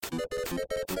Welcome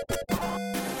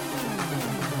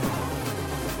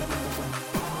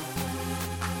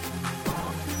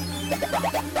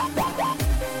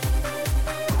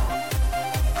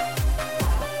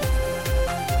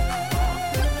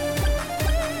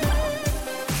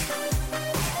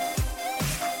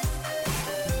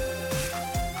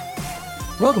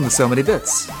to So Many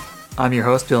Bits. I'm your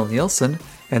host, Bill Nielsen,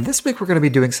 and this week we're going to be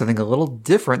doing something a little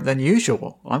different than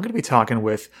usual. I'm going to be talking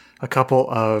with a couple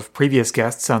of previous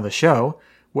guests on the show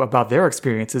about their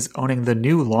experiences owning the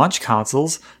new launch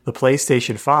consoles, the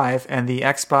PlayStation 5 and the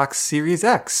Xbox Series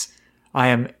X. I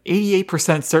am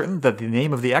 88% certain that the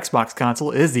name of the Xbox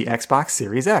console is the Xbox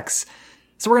Series X.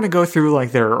 So we're going to go through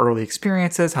like their early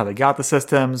experiences, how they got the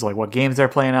systems, like what games they're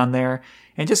playing on there,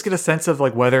 and just get a sense of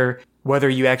like whether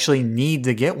you actually need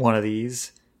to get one of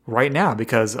these right now,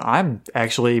 because I'm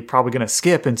actually probably going to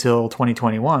skip until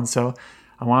 2021. So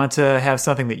I wanted to have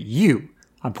something that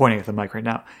I'm pointing at the mic right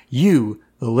now, you,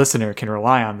 the listener, can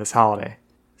rely on this holiday.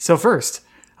 So first,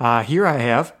 here I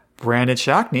have Brandon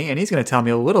Shockney, and he's going to tell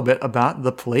me a little bit about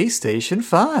the PlayStation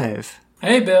 5.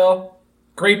 Hey, Bill.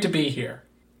 Great to be here.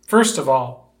 First of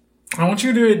all, I want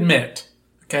you to admit,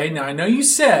 okay, now I know you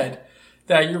said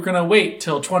that you're going to wait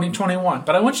till 2021,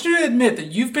 but I want you to admit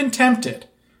that you've been tempted.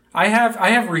 I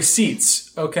have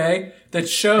receipts, okay, that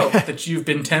show that you've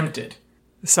been tempted.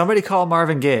 Somebody call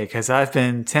Marvin Gaye, because I've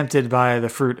been tempted by the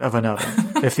fruit of another.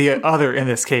 If the other in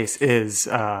this case is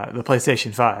the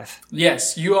PlayStation 5.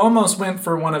 Yes, you almost went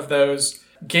for one of those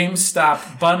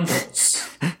GameStop bundles.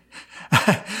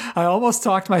 I almost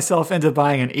talked myself into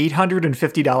buying an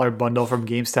 $850 bundle from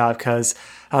GameStop because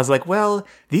I was like, well,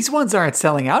 these ones aren't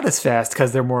selling out as fast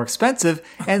because they're more expensive,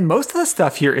 and most of the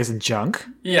stuff here isn't junk.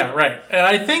 Yeah, right. And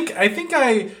I think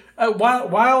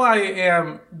while I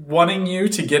am wanting you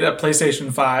to get a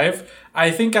PlayStation 5,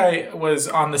 I think I was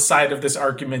on the side of this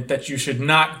argument that you should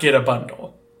not get a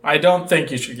bundle. I don't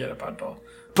think you should get a bundle.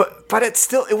 But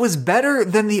it was better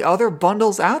than the other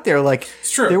bundles out there. Like,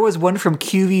 it's true. There was one from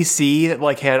QVC that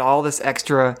like had all this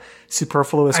extra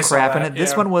superfluous crap in it.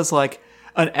 This one was like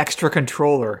an extra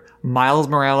controller, Miles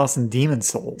Morales and Demon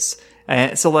Souls.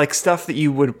 And so like stuff that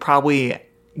you would probably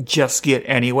just get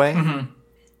anyway. Mm-hmm.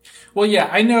 Well, yeah,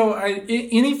 I know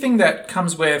anything that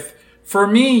comes with, for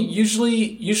me,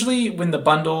 usually when the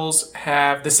bundles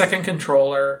have the second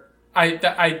controller,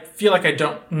 I feel like I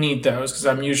don't need those because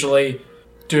I'm usually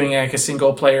doing like a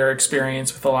single player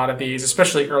experience with a lot of these,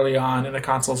 especially early on in a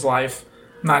console's life.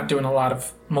 I'm not doing a lot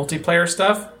of multiplayer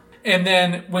stuff. And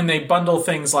then when they bundle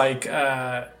things like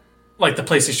the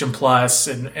PlayStation Plus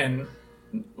and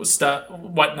stuff,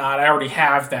 whatnot, I already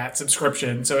have that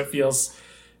subscription, so it feels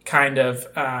kind of,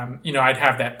 I'd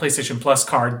have that PlayStation Plus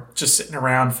card just sitting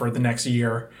around for the next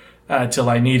year till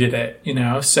I needed it,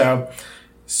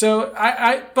 So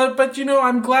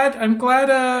I'm glad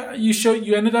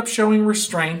you ended up showing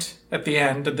restraint at the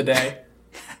end of the day.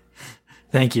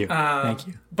 Thank you. Thank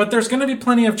you. But there's going to be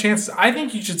plenty of chances. I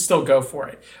think you should still go for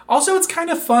it. Also, it's kind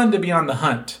of fun to be on the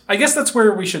hunt. I guess that's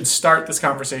where we should start this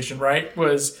conversation, right?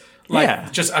 Was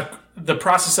just the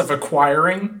process of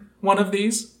acquiring one of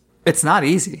these. It's not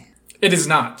easy. It is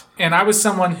not. And I was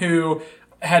someone who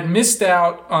had missed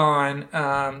out on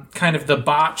kind of the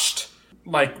botched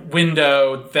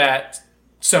window that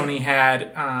Sony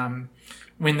had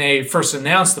when they first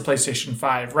announced the PlayStation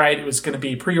 5, right? It was going to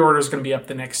be pre-orders going to be up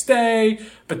the next day,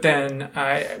 but then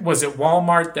was it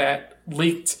Walmart that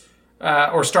leaked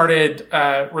or started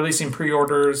releasing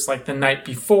pre-orders like the night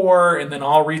before, and then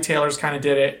all retailers kind of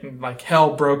did it, and like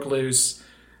hell broke loose.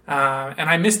 And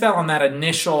I missed out on that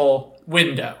initial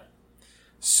window.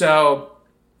 So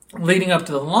leading up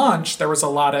to the launch, there was a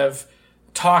lot of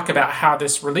talk about how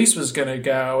this release was going to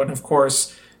go. And of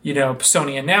course,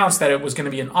 Sony announced that it was going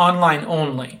to be an online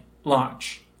only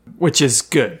launch. Which is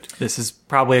good. This is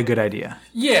probably a good idea.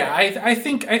 Yeah, I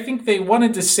think they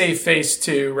wanted to save face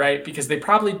too, right? Because the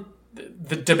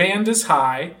demand is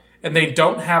high and they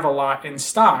don't have a lot in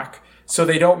stock. So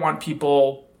they don't want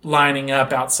people lining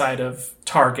up outside of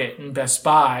Target and Best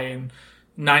Buy and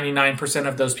 99%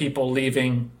 of those people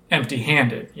leaving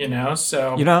empty-handed,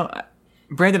 So...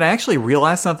 Brandon, I actually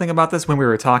realized something about this when we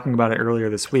were talking about it earlier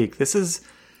this week. This is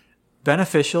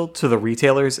beneficial to the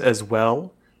retailers as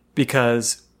well,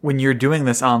 because when you're doing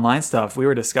this online stuff, we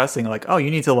were discussing you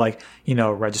need to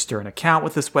register an account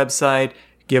with this website,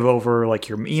 give over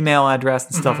your email address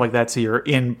and stuff like that, so you're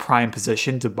in prime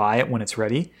position to buy it when it's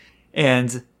ready.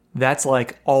 And that's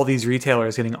all these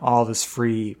retailers getting all this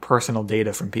free personal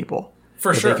data from people.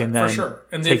 For that sure, they can then for sure.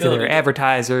 And take to their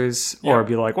advertisers or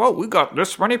be like, well, we got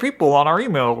this many people on our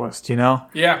email list, you know?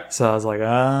 Yeah. So I was like,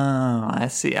 oh, I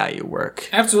see how you work.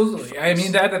 Absolutely. I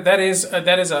mean, that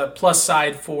is a plus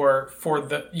side for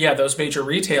those major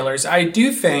retailers. I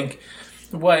do think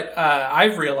what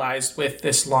I've realized with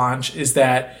this launch is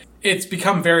that it's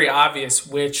become very obvious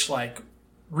which like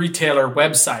retailer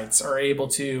websites are able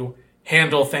to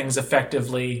handle things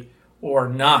effectively or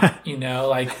not, you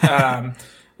know,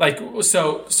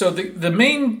 so the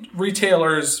main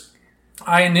retailers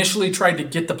I initially tried to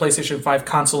get the PlayStation 5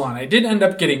 console on. I did end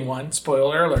up getting one,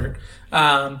 spoiler alert.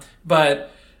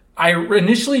 But I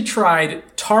initially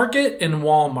tried Target and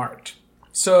Walmart.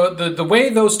 So the way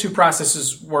those two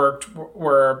processes worked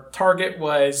were Target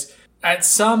was at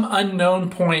some unknown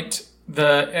point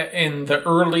in the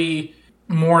early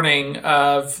morning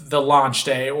of the launch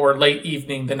day or late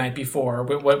evening the night before,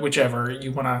 whichever you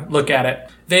want to look at it,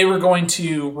 they were going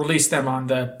to release them on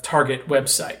the Target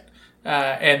website.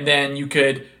 And then you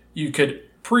could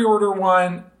pre-order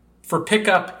one for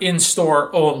pickup in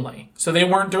store only. So they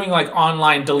weren't doing like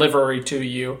online delivery to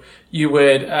you. You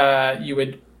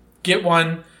would get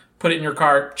one, put it in your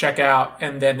cart, check out,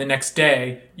 and then the next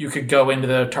day you could go into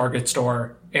the Target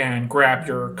store and grab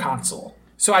your console.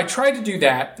 So I tried to do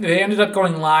that. They ended up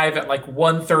going live at like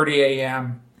 1:30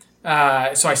 a.m.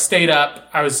 So I stayed up.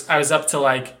 I was up to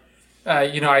like,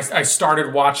 I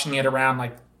started watching it around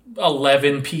like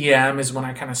 11 p.m. is when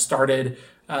I kind of started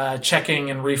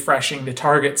checking and refreshing the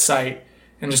Target site,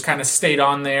 and just kind of stayed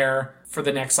on there for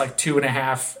the next like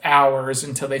 2.5 hours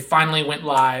until they finally went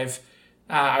live.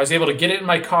 I was able to get it in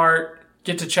my cart,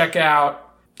 get to checkout,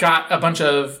 got a bunch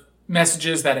of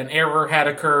messages that an error had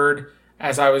occurred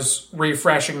as I was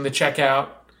refreshing the checkout,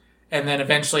 and then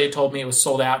eventually it told me it was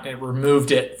sold out and it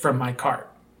removed it from my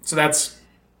cart. So that's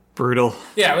brutal.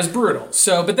 Yeah, it was brutal.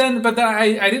 So, but then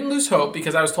I didn't lose hope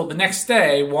because I was told the next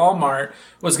day Walmart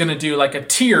was going to do like a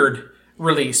tiered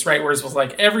release, right? Whereas it was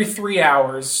like every 3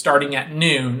 hours starting at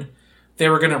noon, they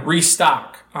were going to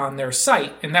restock on their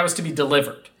site, and that was to be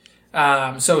delivered.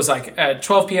 So it was like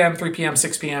 12 p.m., 3 p.m.,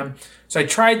 6 p.m. So I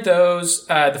tried those.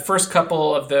 The first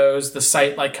couple of those, the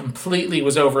site like completely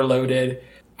was overloaded.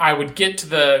 I would get to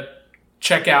the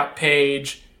checkout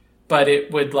page, but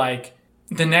it would like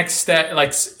the next step,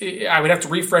 like I would have to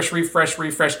refresh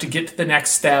to get to the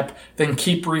next step, then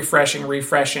keep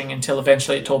refreshing until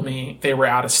eventually it told me they were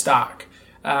out of stock.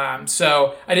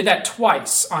 So I did that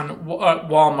twice on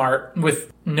Walmart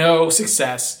with no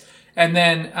success. And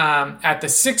then at the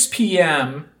 6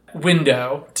 p.m.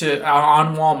 window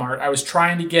on Walmart, I was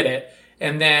trying to get it,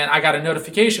 and then I got a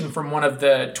notification from one of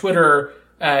the Twitter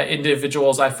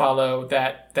individuals I follow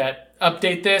that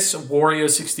update this,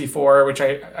 Wario64, which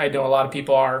I know a lot of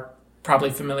people are probably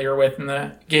familiar with in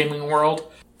the gaming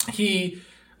world. He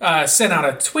sent out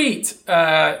a tweet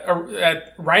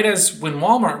right as when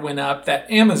Walmart went up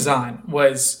that Amazon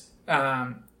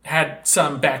had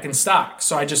some back in stock.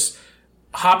 So I just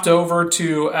hopped over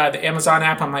to the Amazon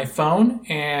app on my phone,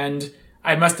 and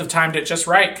I must have timed it just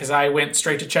right because I went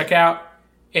straight to checkout,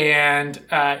 and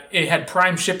it had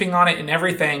Prime shipping on it and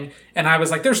everything. And I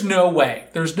was like, there's no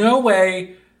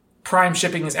way Prime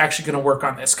shipping is actually going to work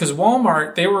on this. Because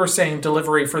Walmart, they were saying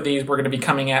delivery for these were going to be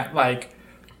coming at like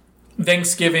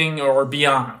Thanksgiving or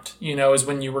beyond, is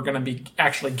when you were going to be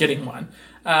actually getting one.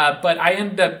 But I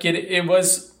ended up it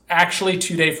was actually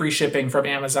 2-day free shipping from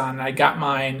Amazon. And I got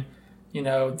mine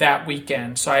that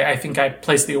weekend. So I think I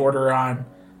placed the order on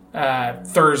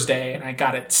Thursday, and I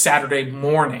got it Saturday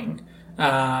morning.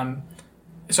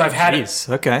 So I've had it.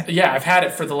 Okay. Yeah, I've had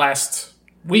it for the last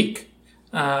week.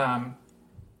 And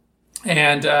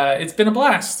it's been a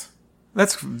blast.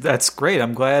 That's great.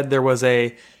 I'm glad there was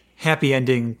a happy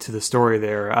ending to the story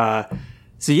there.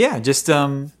 So yeah, just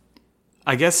I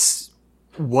guess,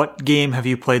 what game have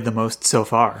you played the most so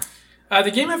far? The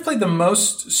game I've played the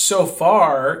most so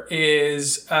far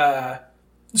is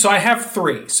so I have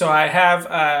 3. So I have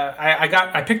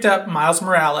I picked up Miles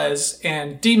Morales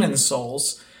and Demon's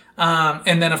Souls,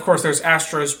 and then of course there's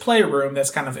Astro's Playroom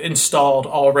that's kind of installed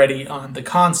already on the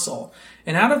console.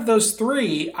 And out of those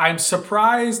 3, I'm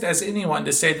surprised as anyone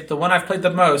to say that the one I've played the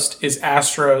most is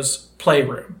Astro's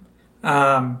Playroom.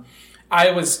 I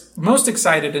was most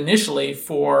excited initially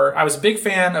I was a big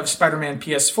fan of Spider-Man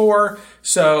PS4,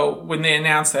 so when they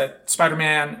announced that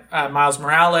Spider-Man Miles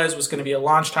Morales was going to be a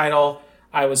launch title,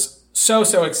 I was so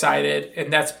excited,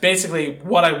 and that's basically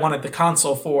what I wanted the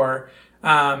console for.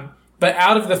 But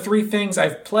out of the 3 things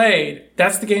I've played,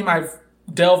 that's the game I've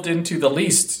delved into the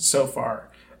least so far.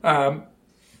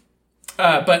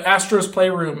 But Astro's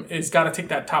Playroom has got to take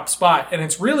that top spot, and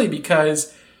it's really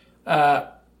because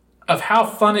how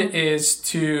fun it is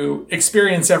to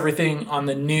experience everything on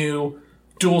the new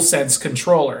DualSense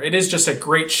controller. It is just a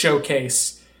great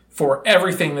showcase for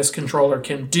everything this controller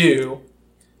can do.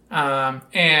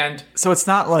 And so it's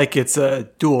not like it's a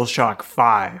DualShock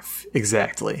 5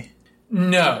 exactly.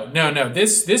 No.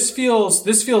 This feels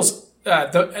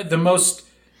the most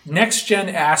next gen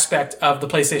aspect of the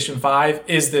PlayStation 5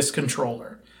 is this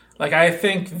controller. Like, I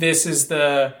think this is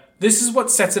what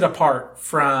sets it apart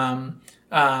from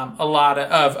a lot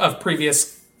of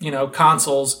previous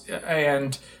consoles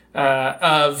and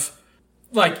of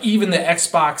like even the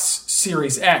Xbox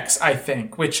Series X, I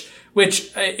think, which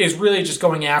is really just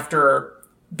going after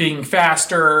being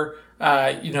faster,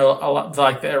 a lot,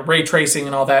 like the ray tracing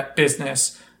and all that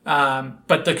business.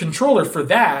 But the controller for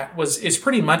that is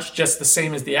pretty much just the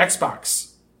same as the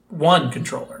Xbox One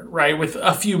controller, right? With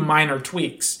a few minor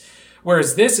tweaks.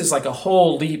 Whereas this is like a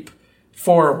whole leap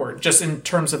forward, just in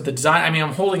terms of the design. I mean,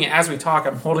 I'm holding it as we talk.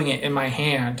 I'm holding it in my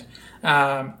hand,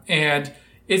 and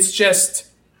it's just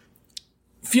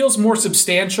feels more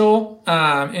substantial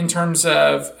in terms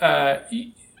of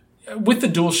with the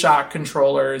DualShock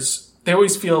controllers. They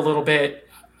always feel a little bit.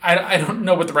 I don't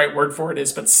know what the right word for it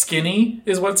is, but skinny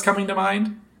is what's coming to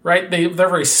mind, right? They're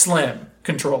very slim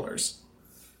controllers,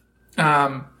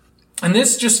 and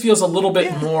this just feels a little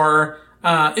bit more.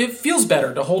 It feels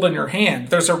better to hold in your hand.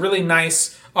 There's a really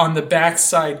nice on the back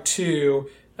side too.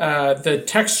 The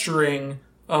texturing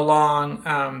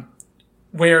along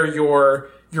where your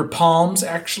palms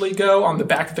actually go on the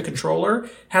back of the controller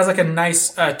has like a nice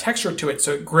texture to it,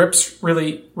 so it grips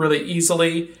really, really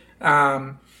easily.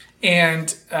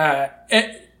 And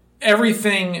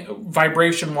everything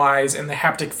vibration-wise and the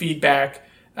haptic feedback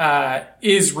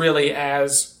is really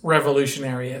as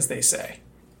revolutionary as they say.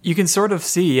 You can sort of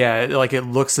see, like it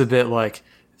looks a bit like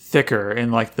thicker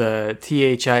in like the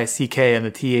THICK and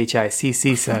the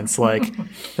THICC sense. Like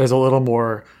there's a little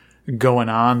more going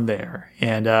on there.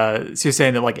 And so you're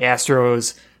saying that like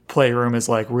Astro's Playroom is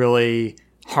like really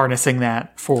harnessing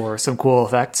that for some cool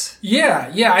effects?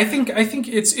 Yeah. I think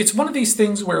it's one of these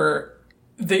things where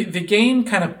the game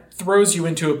kind of throws you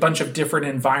into a bunch of different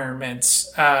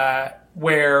environments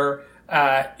where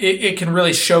it can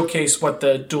really showcase what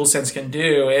the DualSense can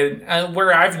do. And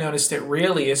where I've noticed it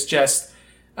really is just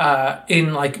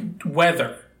in like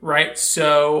weather, right?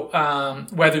 So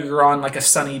whether you're on like a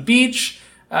sunny beach,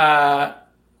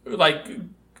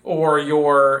 or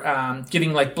you're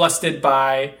getting like blasted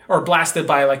by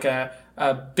like a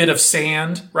bit of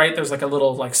sand, right? There's like a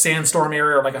little like sandstorm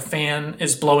area, or like a fan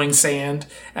is blowing sand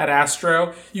at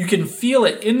Astro. You can feel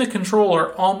it in the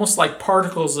controller, almost like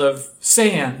particles of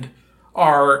sand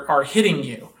are hitting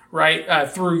you, right?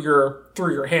 Through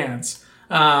your hands.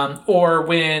 Or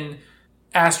when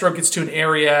Astro gets to an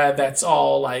area that's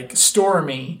all like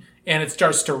stormy and it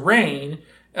starts to rain,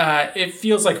 it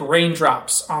feels like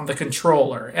raindrops on the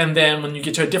controller. And then when you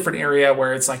get to a different area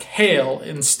where it's like hail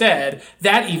instead,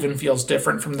 that even feels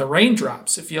different from the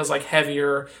raindrops. It feels like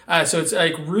heavier. So it's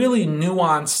like really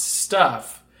nuanced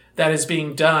stuff that is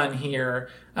being done here.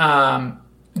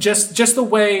 Just the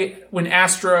way when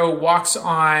Astro walks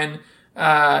on,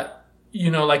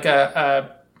 like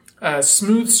a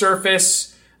smooth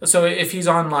surface. So if he's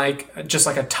on like just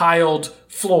like a tiled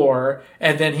floor,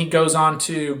 and then he goes on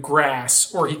to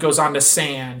grass, or he goes on to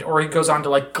sand, or he goes on to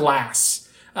like glass.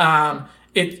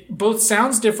 It both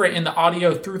sounds different in the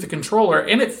audio through the controller,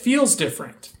 and it feels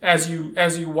different as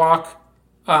you walk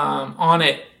on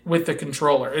it with the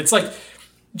controller. It's like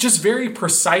just very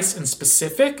precise and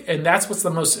specific, and that's what's the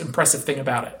most impressive thing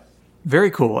about it. Very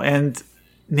cool. And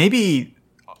maybe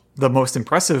the most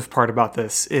impressive part about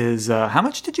this is how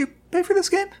much did you pay for this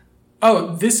game?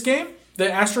 Oh, this game?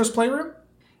 The Astro's Playroom?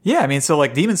 Yeah, I mean, so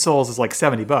like Demon's Souls is like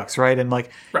 $70, right? And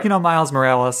like, right. Miles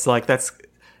Morales, like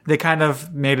they kind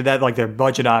of made that like their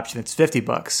budget option. It's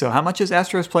 $50. So how much is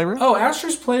Astro's Playroom? Oh,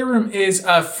 Astro's Playroom is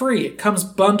free. It comes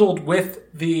bundled with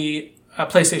the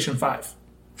PlayStation 5.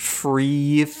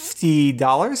 Free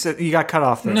 $50? You got cut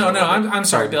off there. No, I'm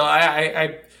sorry, Bill.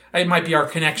 It might be our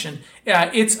connection.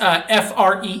 It's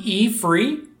FREE,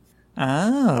 free.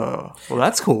 Oh, well,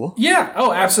 that's cool. Yeah.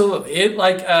 Oh, absolutely.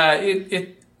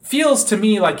 It feels to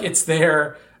me like it's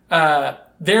their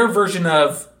version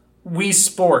of Wii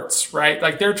Sports, right?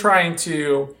 Like they're trying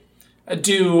to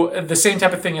do the same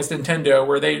type of thing as Nintendo,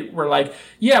 where they were like,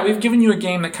 yeah, we've given you a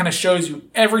game that kind of shows you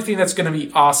everything that's going to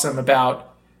be awesome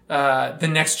about the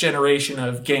next generation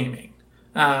of gaming.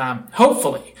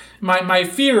 Hopefully. My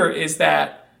fear is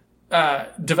that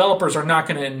developers are not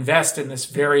going to invest in this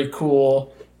very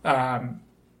cool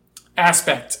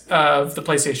aspect of the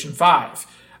PlayStation 5.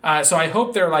 So I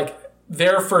hope they're like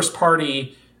their first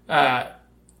party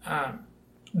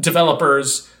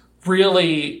developers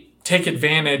really take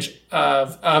advantage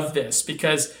of this,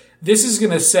 because this is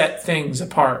going to set things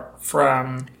apart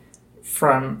from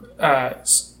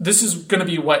this is going to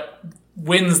be what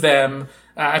wins them.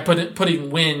 Putting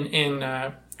win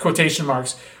in quotation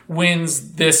marks,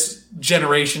 wins this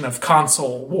generation of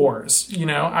console wars.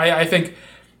 I think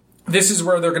this is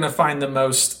where they're going to find the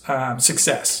most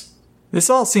success. This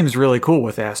all seems really cool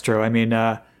with Astro. I mean,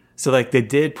 so like they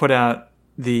did put out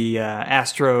the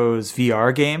Astro's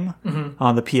VR game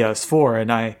on the PS4,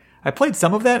 and I played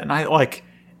some of that, and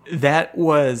that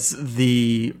was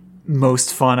the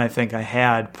most fun I think I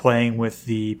had playing with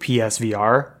the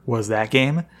PSVR was that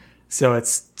game. So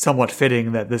it's somewhat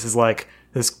fitting that this is like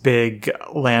this big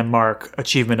landmark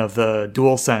achievement of the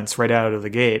DualSense right out of the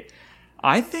gate.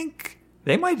 I think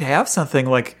they might have something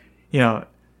like, not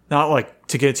like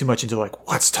to get too much into like,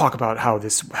 let's talk about how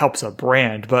this helps a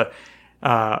brand, but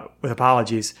with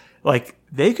apologies, like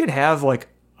they could have like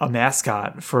a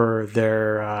mascot for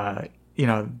their,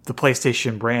 the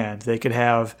PlayStation brand. They could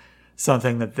have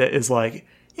something that is like,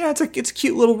 it's a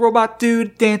cute little robot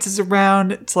dude, dances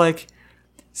around. It's like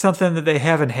something that they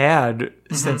haven't had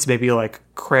since maybe like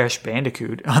Crash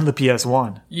Bandicoot on the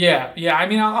PS1. Yeah. I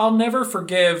mean, I'll never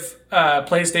forgive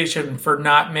PlayStation for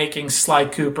not making Sly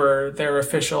Cooper their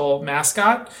official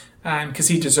mascot, because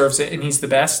he deserves it and he's the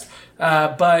best.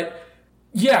 But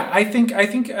yeah, I think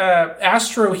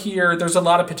Astro here, there's a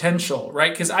lot of potential,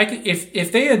 right? Because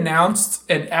if they announced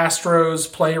an Astro's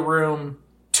Playroom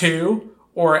 2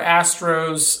 or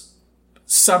Astro's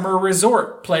Summer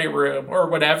Resort Playroom or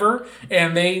whatever,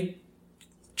 and they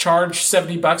charge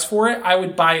 $70 for it, I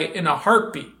would buy it in a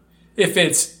heartbeat if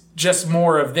it's just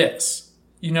more of this.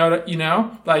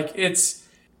 Like it's,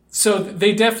 so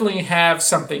they definitely have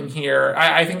something here.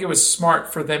 I think it was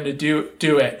smart for them to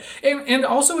do it. And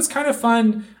also it's kind of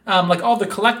fun. Like all the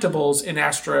collectibles in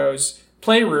Astro's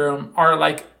Playroom are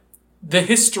like the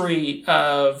history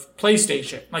of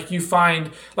PlayStation. Like you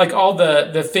find like all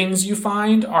the things you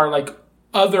find are like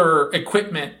other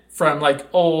equipment from like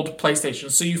old PlayStation.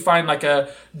 So you find like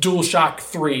a DualShock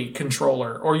 3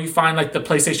 controller, or you find like the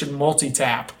PlayStation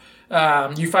multi-tap.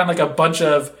 You find like a bunch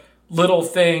of little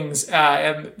things,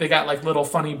 and they got like little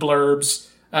funny blurbs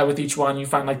with each one. You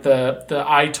find like the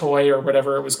iToy or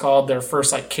whatever it was called, their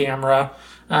first like camera.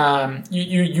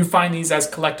 You find these as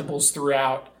collectibles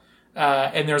throughout,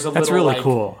 and there's a That's little really like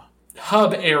cool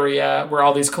hub area where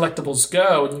all these collectibles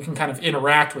go, and you can kind of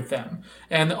interact with them.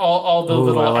 And all the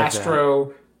little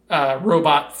Astro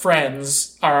robot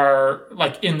friends are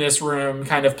like in this room,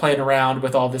 kind of playing around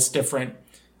with all this different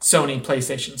Sony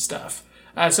PlayStation stuff.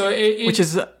 So it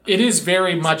is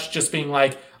very much just being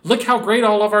like, look how great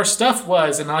all of our stuff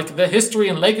was, and like the history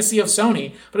and legacy of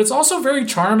Sony. But it's also very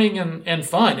charming and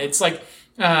fun. It's like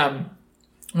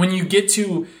when you get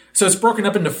to, so it's broken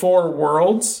up into 4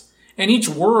 worlds, and each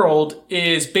world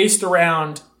is based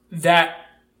around that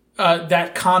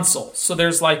console. So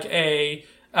there's like a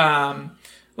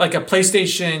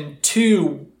PlayStation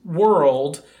 2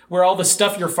 world where all the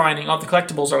stuff you're finding, all the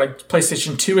collectibles are like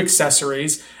PlayStation 2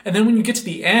 accessories. And then when you get to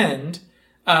the end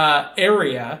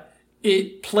area,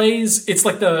 it's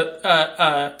like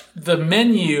the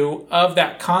menu of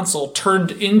that console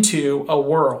turned into a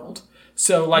world.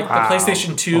 So like the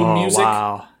PlayStation 2 music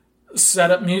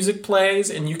setup music plays,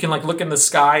 and you can like look in the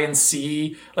sky and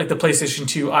see like the PlayStation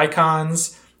 2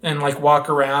 icons and like walk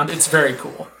around. It's very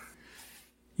cool.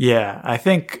 Yeah, I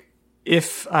think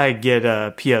if I get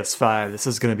a PS5, this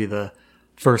is going to be the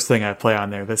first thing I play on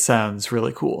there. This sounds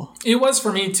really cool. It was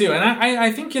for me too. And I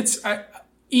think it's,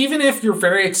 even if you're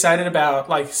very excited about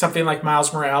like something like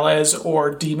Miles Morales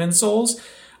or Demon Souls,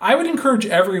 I would encourage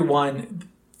everyone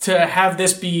to have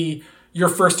this be your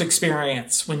first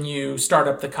experience when you start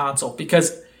up the console,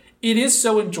 because it is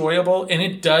so enjoyable and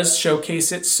it does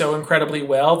showcase it so incredibly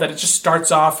well that it just starts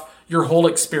off your whole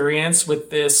experience with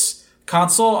this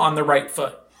console on the right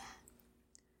foot.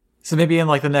 So maybe in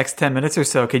like the next 10 minutes or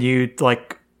so, could you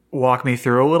like walk me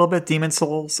through a little bit Demon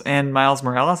Souls and Miles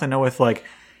Morales? I know with like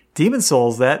Demon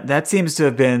Souls, that seems to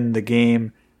have been the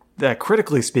game that,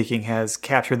 critically speaking, has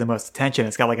captured the most attention.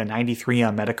 It's got like a 93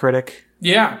 on Metacritic.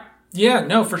 Yeah,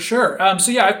 no, for sure.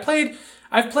 So yeah, I've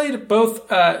played both,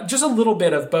 just a little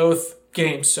bit of both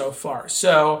games so far.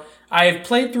 So I've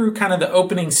played through kind of the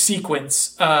opening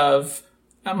sequence of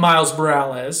Miles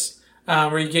Morales,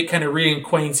 where you get kind of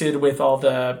reacquainted with all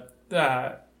the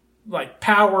like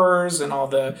powers and all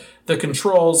the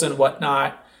controls and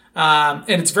whatnot.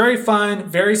 And it's very fun,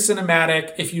 very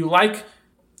cinematic. If you like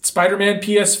Spider-Man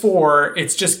PS4,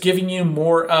 it's just giving you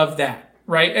more of that.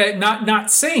 Right? Not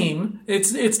same.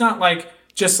 It's not like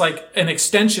just like an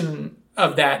extension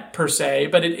of that per se,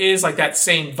 but it is like that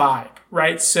same vibe,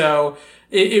 right? So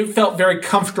it felt very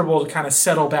comfortable to kind of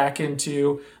settle back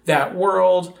into that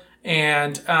world.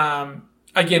 And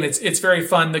again, it's very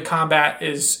fun. The combat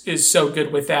is so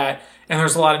good with that. And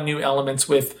there's a lot of new elements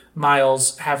with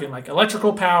Miles having like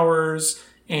electrical powers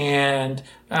and,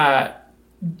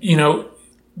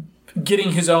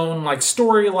 getting his own like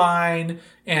storyline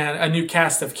and a new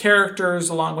cast of characters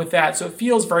along with that. So it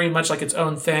feels very much like its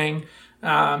own thing,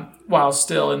 while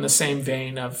still in the same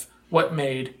vein of what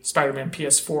made Spider-Man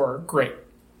PS4 great.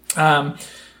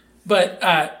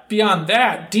 But beyond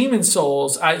that, Demon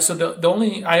Souls, I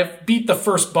have beat the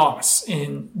first boss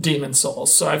in Demon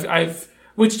Souls. So I've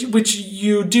which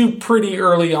you do pretty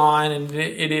early on, and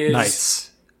it is nice.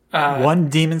 One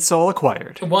demon soul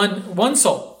acquired. One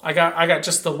soul. I got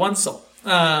just the one soul.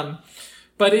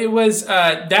 But it was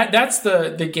that's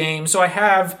the game. So I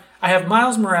have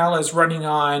Miles Morales running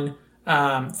on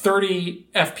 30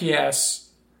 FPS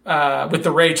with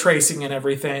the ray tracing and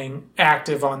everything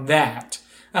active on that,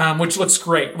 which looks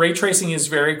great. Ray tracing is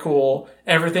very cool.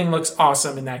 Everything looks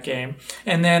awesome in that game.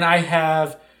 And then I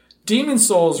have Demon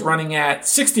Souls running at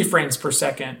 60 frames per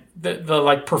second, the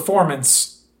like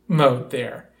performance mode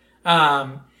there.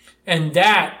 And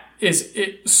that is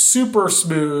super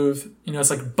smooth. It's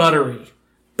like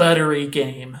buttery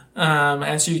game.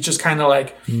 As you just kind of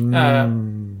like,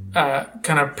 kind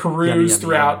of peruse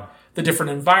throughout the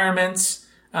different environments.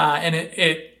 And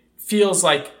it feels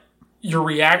like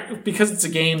because it's a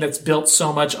game that's built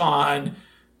so much on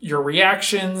your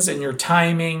reactions and your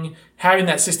timing, having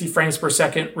that 60 frames per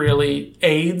second really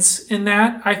aids in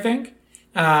that, I think.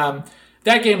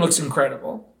 That game looks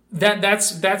incredible.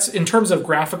 That's in terms of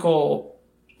graphical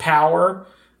power,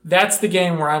 that's the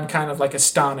game where I'm kind of like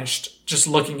astonished just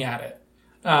looking at it.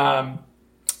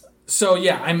 So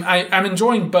yeah, I'm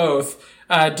enjoying both.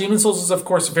 Demon Souls is of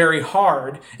course very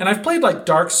hard, and I've played like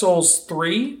Dark Souls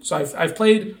 3, so I've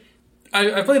played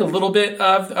a little bit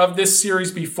of this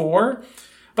series before,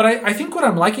 but I think what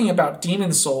I'm liking about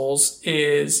Demon Souls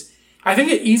is I think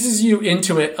it eases you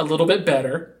into it a little bit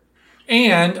better,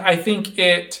 and I think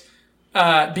it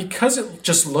because it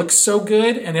just looks so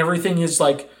good and everything is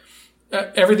like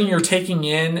everything you're taking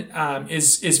in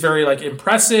is very like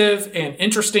impressive and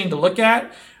interesting to look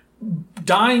at.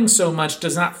 Dying so much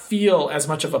does not feel as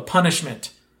much of a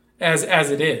punishment as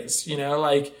it is.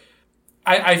 Like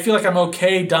I feel like I'm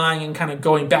okay dying and kind of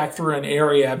going back through an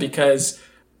area because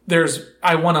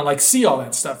I want to like see all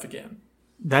that stuff again.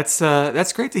 That's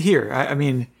great to hear. I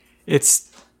mean, it's.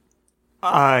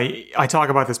 I talk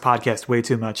about this podcast way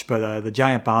too much, but the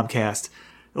Giant Bombcast,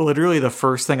 literally the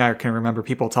first thing I can remember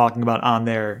people talking about on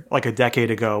there like a decade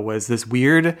ago was this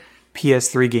weird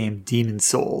PS3 game, Demon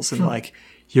Souls. And like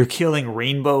you're killing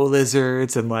rainbow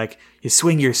lizards and like you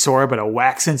swing your sword, but it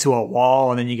whacks into a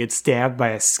wall and then you get stabbed by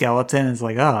a skeleton. It's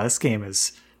like, oh, this game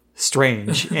is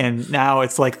strange. And now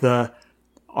it's like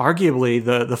arguably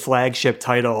the flagship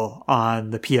title on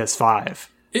the PS5.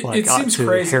 It seems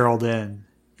crazy. Herald in.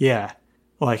 Yeah.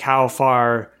 Like how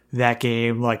far that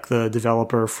game, like the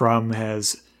developer from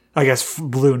has, I guess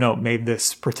Blue Note made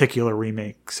this particular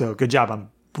remake. So good job on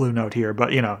Blue Note here,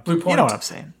 but you know what I'm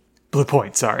saying. Blue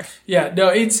Point, sorry. Yeah, no,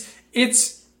 it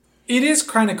is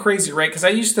kind of crazy, right? Because I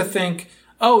used to think,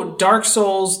 oh, Dark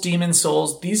Souls, Demon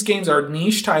Souls, these games are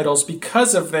niche titles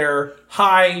because of their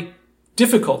high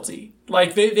difficulty.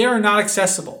 Like they are not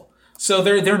accessible. So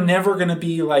they're never going to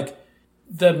be like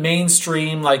the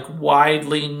mainstream, like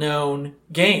widely known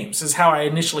games is how I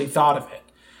initially thought of it.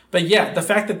 But yeah, the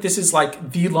fact that this is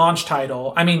like the launch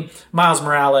title, I mean, Miles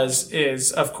Morales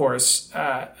is of course,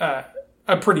 a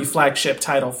pretty flagship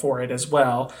title for it as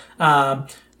well.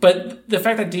 But the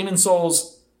fact that Demon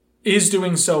Souls is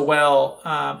doing so well,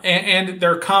 and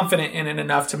they're confident in it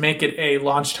enough to make it a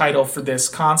launch title for this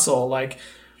console, like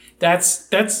that's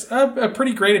a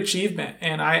pretty great achievement.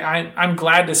 And I'm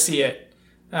glad to see it.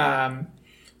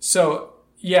 So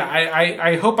yeah,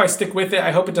 I hope I stick with it.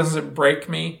 I hope it doesn't break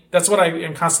me. That's what I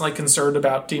am constantly concerned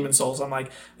about Demon Souls. I'm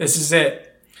like, this is it.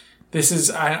 This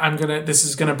is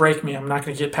gonna break me. I'm not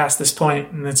gonna get past this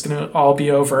point, and it's gonna all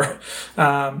be over.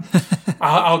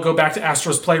 I'll go back to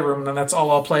Astro's Playroom, and that's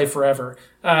all I'll play forever.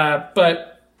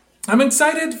 But I'm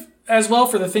excited as well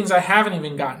for the things I haven't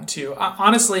even gotten to.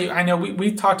 Honestly, I know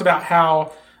we talked about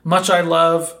how much I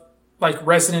love like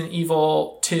Resident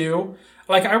Evil 2.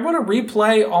 Like I want to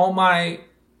replay all my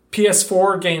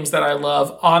PS4 games that I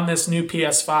love on this new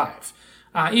PS5.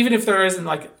 Even if there isn't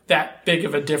like that big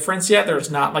of a difference yet, there's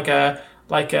not like a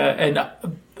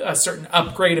certain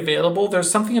upgrade available. There's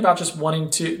something about just wanting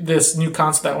this new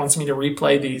console that wants me to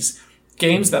replay these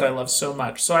games that I love so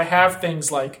much. So I have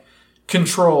things like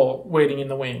Control waiting in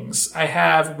the wings. I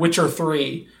have Witcher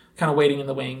 3 kind of waiting in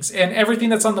the wings. And everything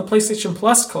that's on the PlayStation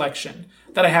Plus collection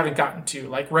that I haven't gotten to,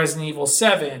 like Resident Evil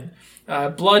 7,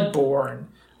 Bloodborne,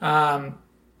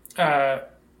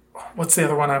 what's the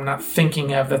other one I'm not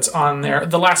thinking of that's on there?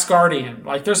 The Last Guardian.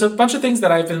 Like, there's a bunch of things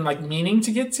that I've been like meaning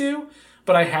to get to,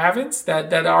 but I haven't,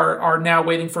 that are now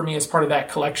waiting for me as part of that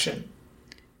collection.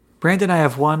 Brandon, I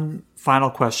have one final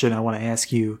question I want to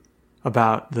ask you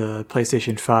about the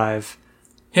PlayStation 5.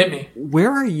 Hit me.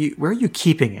 Where are you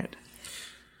keeping it?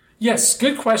 Yes,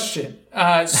 good question.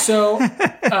 It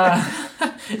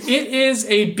is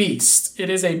a beast. It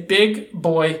is a big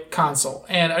boy console.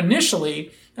 And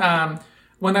initially,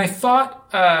 when I thought,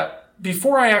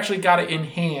 before I actually got it in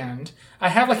hand, I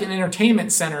have like an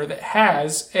entertainment center that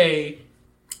has a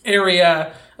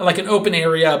area, like an open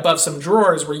area above some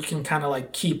drawers where you can kind of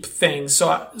like keep things.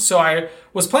 So I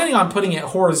was planning on putting it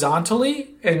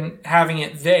horizontally and having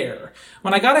it there.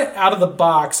 When I got it out of the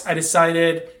box, I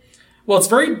decided, well, it's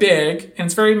very big and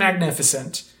it's very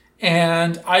magnificent,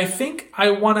 and I think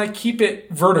I want to keep it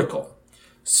vertical.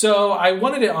 So I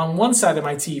wanted it on one side of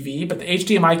my TV, but the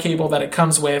HDMI cable that it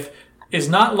comes with is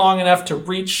not long enough to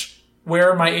reach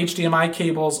where my HDMI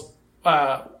cables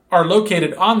are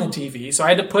located on the TV. So I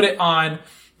had to put it on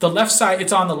the left side.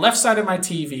 It's on the left side of my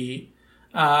TV,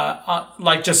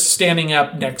 like just standing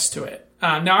up next to it.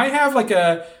 Now I have like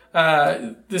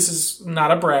this is not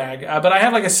a brag, but I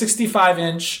have like a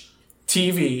 65-inch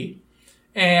TV,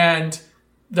 and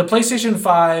the PlayStation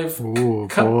 5. Ooh,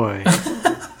 boy.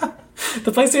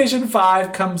 The PlayStation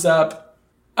 5 comes up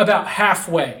about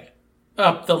halfway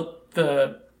up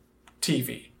the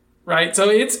TV, right? So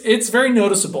it's very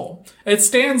noticeable. It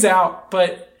stands out,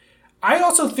 but I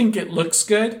also think it looks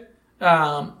good.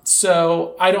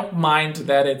 So I don't mind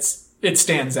that it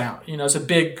stands out. You know, it's a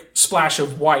big splash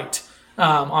of white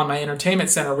on my entertainment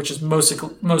center, which is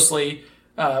mostly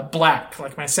black.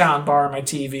 Like my sound bar, my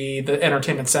TV, the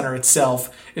entertainment center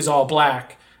itself is all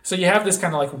black. So you have this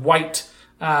kind of like white,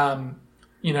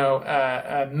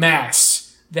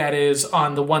 mass that is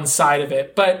on the one side of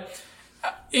it. But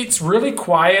it's really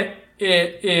quiet.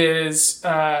 It is,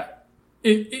 like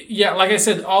I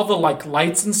said, all the like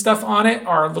lights and stuff on it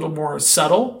are a little more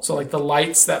subtle. So like the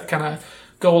lights that kind of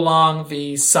go along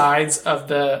the sides of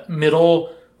the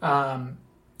middle,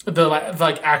 the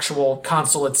like actual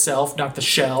console itself, not the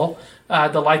shell.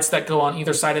 The lights that go on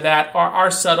either side of that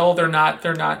are subtle. They're not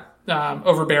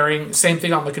overbearing. Same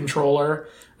thing on the controller.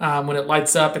 When it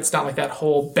lights up, it's not like that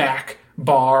whole back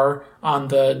bar on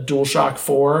the DualShock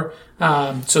 4.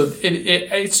 So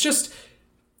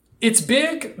it's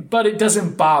big, but it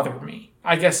doesn't bother me,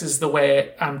 I guess is the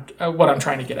way what I'm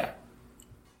trying to get at.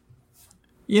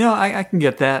 You know, I can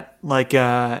get that. Like,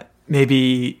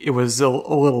 maybe it was a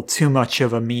little too much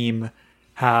of a meme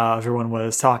how everyone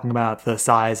was talking about the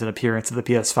size and appearance of the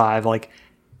PS5. Like,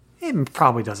 it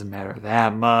probably doesn't matter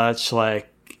that much. Like,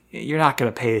 you're not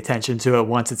going to pay attention to it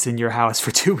once it's in your house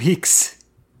for 2 weeks.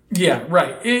 Yeah,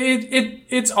 right.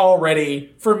 It's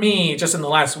already, for me, just in the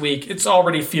last week, it's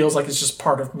already feels like it's just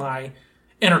part of my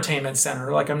entertainment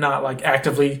center. Like, I'm not like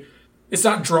actively, it's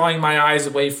not drawing my eyes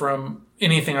away from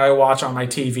anything I watch on my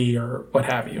TV or what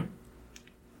have you.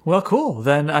 Well, cool.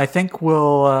 Then I think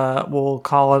we'll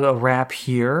call it a wrap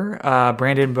here.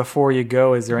 Brandon, before you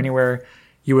go, is there anywhere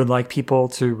you would like people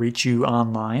to reach you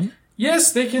online?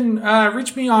 Yes, they can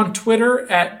reach me on Twitter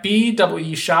at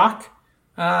BWShock.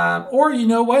 Or you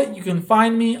know what? You can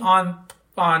find me on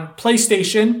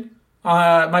PlayStation.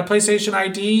 My PlayStation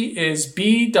ID is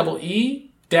BEE-Shock-.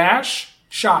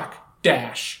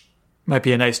 Might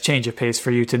be a nice change of pace for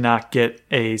you to not get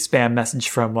a spam message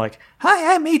from like,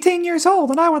 "Hi, I'm 18 years old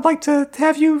and I would like to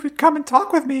have you come and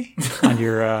talk with me" on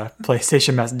your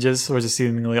PlayStation messages, which is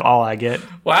seemingly all I get.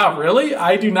 Wow, really?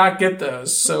 I do not get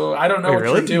those, so I don't know what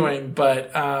really? you're doing, but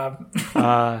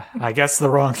I guess the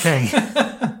wrong thing.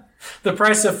 The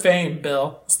price of fame,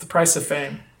 Bill. It's the price of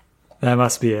fame. That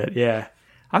must be it. Yeah,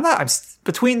 I'm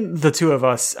between the two of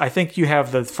us. I think you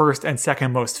have the first and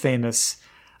second most famous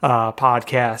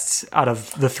podcasts out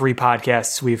of the 3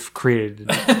 podcasts we've created.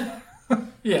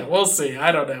 Yeah, we'll see.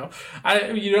 I don't know.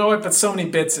 You know what? But So Many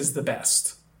Bits is the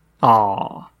best.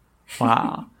 Aw,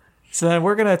 wow. So then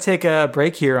we're gonna take a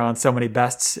break here on So Many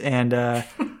Bests, and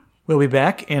we'll be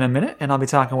back in a minute, and I'll be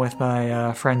talking with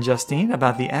my friend Justine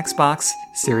about the Xbox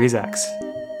Series X.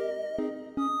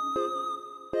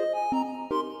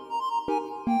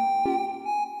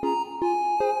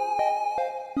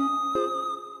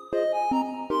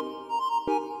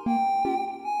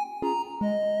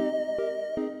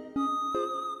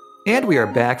 And we are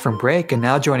back from break, and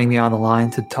now joining me on the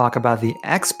line to talk about the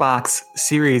Xbox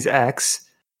Series X,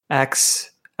 X,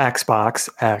 Xbox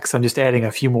X. I'm just adding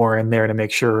a few more in there to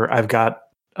make sure I've got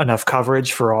enough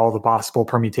coverage for all the possible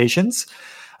permutations.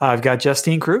 I've got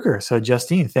Justine Krueger. So,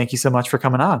 Justine, thank you so much for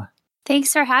coming on.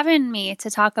 Thanks for having me to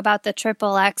talk about the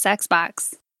Triple X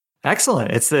Xbox.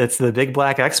 Excellent. It's the big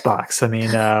black Xbox. I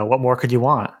mean, what more could you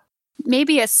want?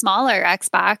 Maybe a smaller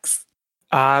Xbox.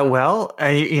 Well,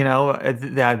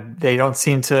 that they don't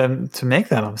seem to make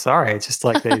them. I'm sorry. It's just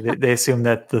like they assume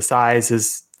that the size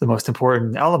is the most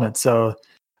important element. So,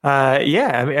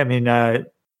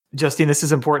 Justine, this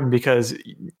is important because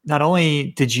not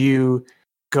only did you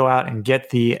go out and get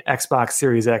the Xbox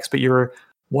Series X, but you're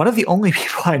one of the only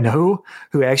people I know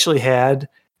who actually had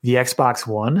the Xbox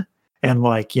One and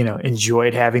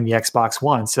enjoyed having the Xbox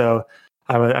One. So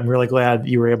I'm really glad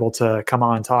you were able to come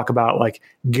on and talk about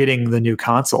getting the new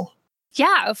console.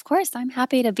 Yeah, of course. I'm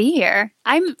happy to be here.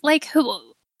 I'm who?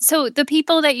 So the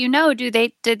people that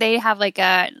did they have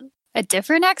a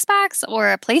different Xbox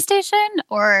or a PlayStation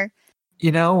or?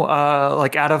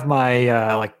 Out of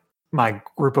my my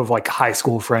group of high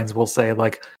school friends, we'll say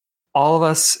all of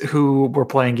us who were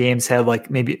playing games had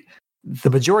maybe the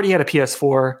majority had a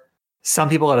PS4. Some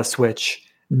people had a Switch.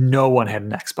 No one had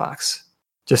an Xbox.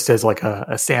 Just as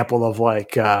a sample of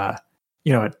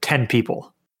 10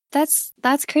 people.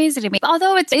 That's crazy to me.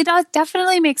 Although it does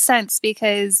definitely make sense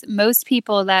because most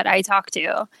people that I talk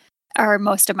to, or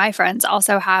most of my friends,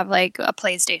 also have a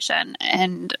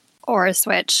PlayStation or a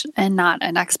Switch and not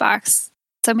an Xbox.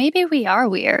 So maybe we are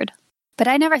weird. But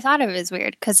I never thought of it as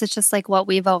weird because it's just what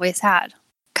we've always had.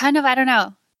 Kind of, I don't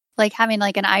know, having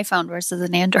an iPhone versus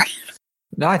an Android.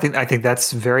 No, I think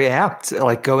that's very apt.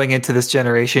 Going into this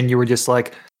generation, you were just all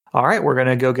right, we're going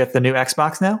to go get the new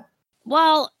Xbox now?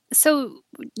 Well, so,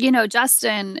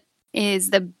 Justin is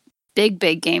the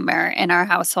big gamer in our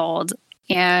household.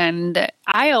 And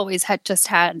I always had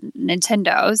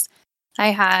Nintendos. I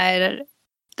had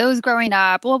those growing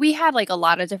up. Well, we had a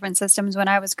lot of different systems when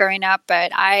I was growing up,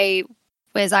 but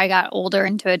as I got older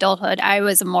into adulthood, I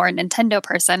was a more Nintendo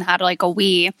person, had a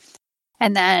Wii.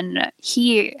 And then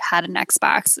he had an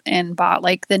Xbox and bought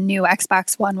the new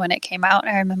Xbox One when it came out.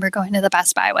 I remember going to the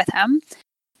Best Buy with him.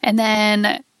 And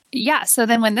then, so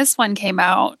then when this one came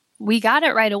out, we got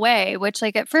it right away, which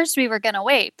at first we were going to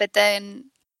wait. But then,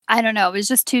 I don't know, it was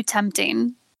just too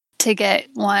tempting to get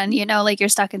one. You're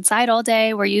stuck inside all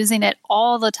day. We're using it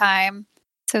all the time.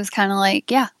 So it was kind of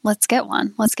let's get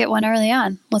one. Let's get one early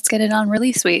on. Let's get it on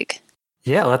release week.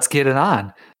 Yeah, let's get it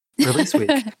on release week.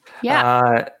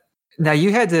 Yeah. Now,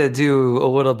 you had to do a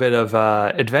little bit of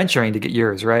adventuring to get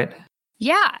yours, right?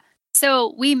 Yeah.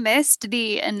 So we missed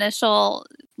the initial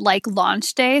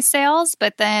launch day sales,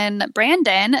 but then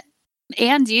Brandon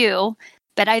and you,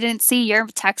 but I didn't see your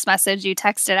text message. You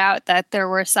texted out that there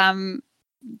were some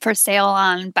for sale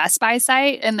on Best Buy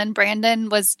site. And then Brandon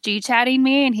was G-chatting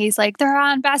me and he's they're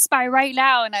on Best Buy right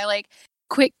now. And I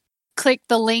quick clicked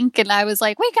the link and I was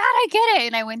we gotta get it.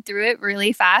 And I went through it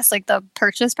really fast, the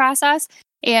purchase process.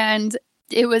 And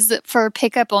it was for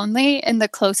pickup only, and the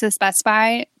closest Best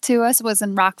Buy to us was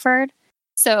in Rockford.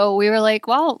 So we were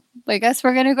well, I guess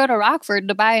we're going to go to Rockford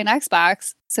to buy an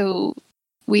Xbox. So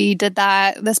we did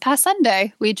that this past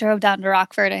Sunday. We drove down to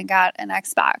Rockford and got an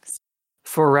Xbox.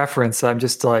 For reference, I'm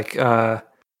just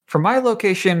from my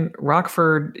location,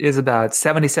 Rockford is about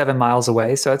 77 miles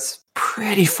away. So it's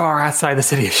pretty far outside the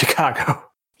city of Chicago.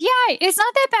 Yeah, it's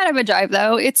not that bad of a drive,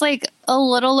 though. It's a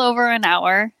little over an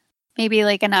hour. Maybe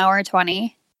an hour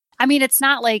 20. I mean, it's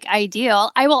not ideal.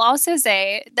 I will also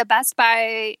say the Best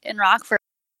Buy in Rockford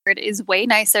is way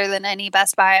nicer than any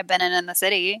Best Buy I've been in the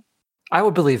city. I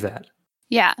would believe that.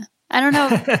 Yeah. I don't know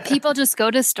if people just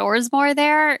go to stores more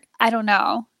there. I don't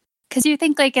know. Because you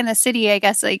think in the city, I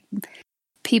guess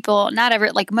people,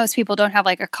 most people don't have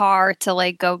a car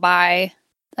to go buy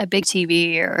a big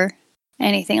TV or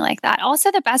anything like that.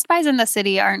 Also, the Best Buys in the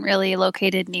city aren't really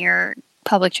located near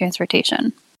public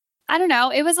transportation. I don't know.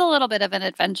 It was a little bit of an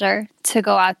adventure to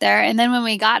go out there. And then when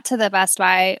we got to the Best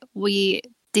Buy, we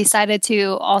decided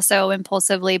to also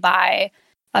impulsively buy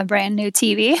a brand new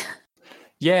TV.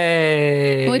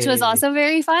 Yay! Which was also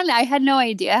very fun. I had no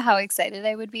idea how excited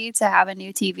I would be to have a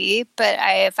new TV, but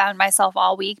I found myself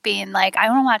all week being I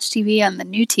want to watch TV on the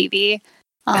new TV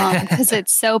because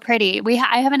it's so pretty.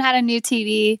 I haven't had a new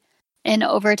TV in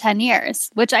over 10 years,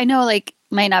 which I know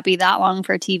might not be that long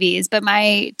for TVs, but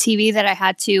my TV that I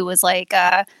had was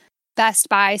a Best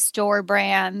Buy store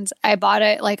brand. I bought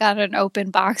it on an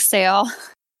open box sale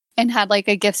and had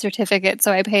a gift certificate.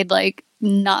 So I paid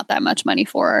not that much money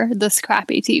for this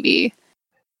crappy TV.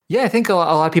 Yeah, I think a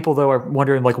lot of people though are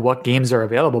wondering what games are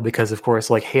available because of course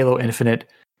Halo Infinite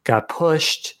got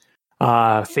pushed.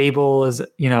 Fable is,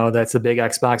 that's a big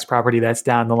Xbox property that's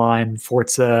down the line.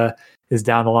 Forza is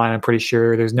down the line. I'm pretty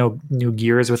sure there's no new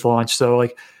Gears with launch. So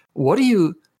like,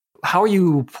 how are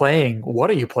you playing? What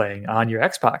are you playing on your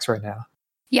Xbox right now?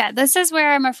 Yeah, this is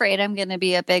where I'm afraid I'm going to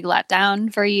be a big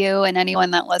letdown for you and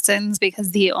anyone that listens,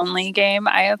 because the only game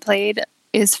I have played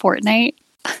is Fortnite.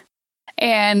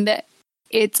 And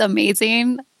it's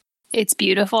amazing. It's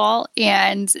beautiful.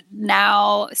 And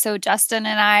now, so Justin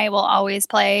and I will always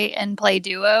play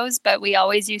duos, but we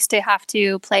always used to have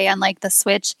to play on like the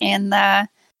Switch and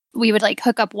we would like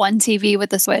hook up one TV with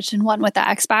the Switch and one with the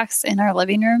Xbox in our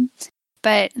living room.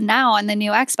 But now on the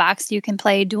new Xbox, you can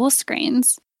play dual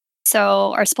screens.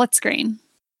 Or split screen.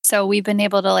 So we've been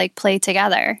able to like play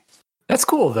together. That's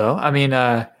cool though. I mean,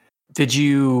 have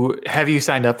you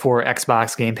signed up for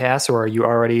Xbox Game Pass, or are you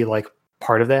already like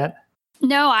part of that?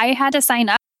 No, I had to sign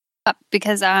up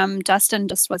because Justin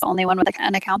just was the only one with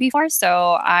an account before.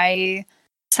 So I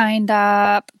signed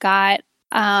up,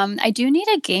 I do need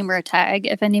a gamer tag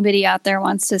if anybody out there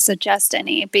wants to suggest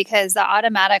any, because the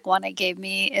automatic one it gave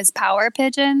me is Power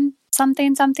Pigeon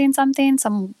something,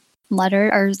 some letter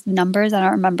or numbers. I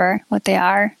don't remember what they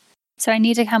are. So I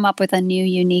need to come up with a new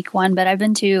unique one, but I've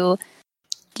been too,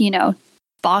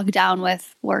 bogged down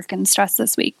with work and stress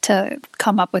this week to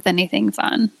come up with anything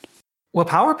fun. Well,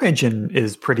 Power Pigeon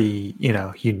is pretty,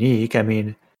 unique. I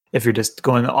mean, if you're just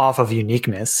going off of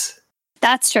uniqueness.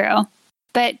 That's true.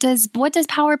 But what does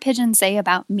Power Pigeon say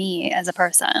about me as a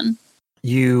person?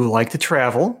 You like to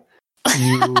travel.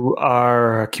 You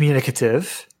are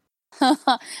communicative.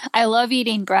 I love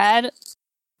eating bread.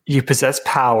 You possess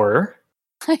power.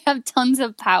 I have tons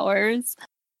of powers.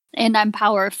 And I'm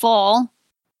powerful.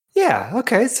 Yeah,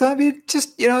 okay. So, I mean,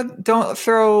 just, don't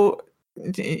throw,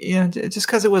 just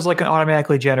because it was like an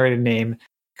automatically generated name,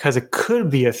 because it could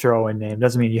be a throw-in name,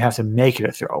 doesn't mean you have to make it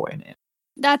a throwaway name.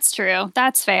 That's true.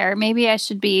 That's fair. Maybe I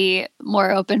should be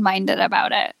more open-minded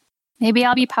about it. Maybe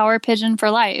I'll be Power Pigeon for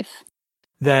life.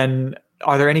 Then,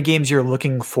 are there any games you're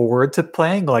looking forward to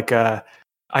playing? Like, I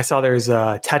saw there's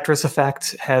a Tetris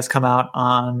Effect has come out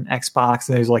on Xbox,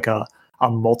 and there's like a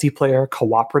multiplayer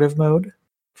cooperative mode,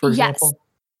 for example. Yes.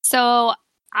 So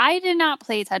I did not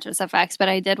play Tetris Effects, but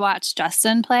I did watch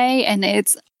Justin play, and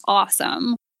it's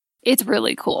awesome. It's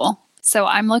really cool. So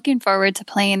I'm looking forward to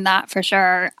playing that for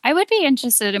sure. I would be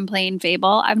interested in playing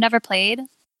Fable. I've never played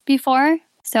before,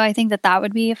 so I think that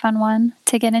would be a fun one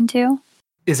to get into.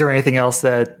 Is there anything else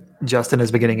that Justin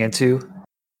is beginning into?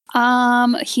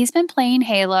 He's been playing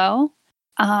Halo.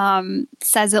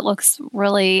 Says it looks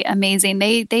really amazing.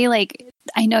 They like,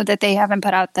 I know that they haven't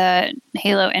put out the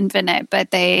Halo Infinite,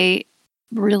 but they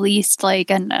released like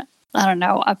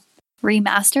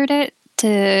remastered it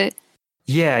to.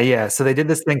 Yeah. So they did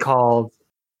this thing called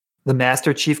the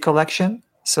Master Chief Collection.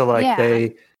 So like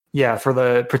for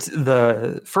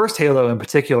the first Halo in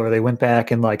particular, they went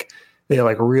back and like they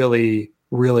like really,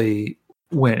 really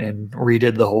went and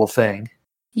redid the whole thing.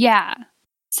 Yeah.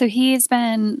 So he's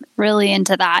been really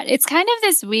into that. It's kind of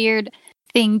this weird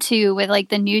thing too with like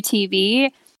the new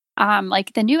TV.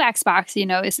 Like the new Xbox,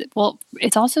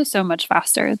 it's also so much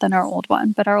faster than our old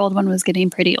one, but our old one was getting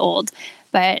pretty old.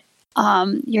 But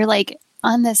you're like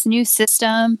on this new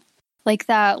system, like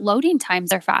the loading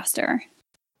times are faster.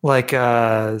 Like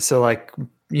 2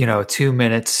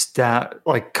 minutes down,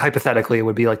 like hypothetically it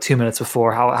would be like 2 minutes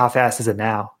before. How fast is it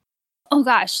now? Oh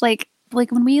gosh, like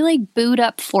when we like boot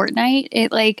up Fortnite,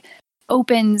 it like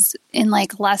opens in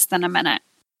like less than a minute.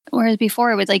 Whereas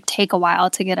before it would like take a while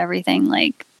to get everything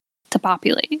like to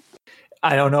populate.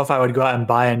 I don't know if I would go out and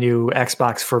buy a new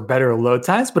Xbox for better load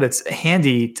times, but it's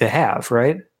handy to have,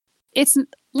 right? It's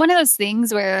one of those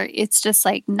things where it's just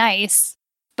like nice,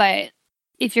 but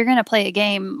if you're going to play a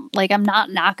game, like I'm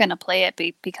not going to play it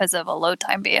because of a load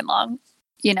time being long,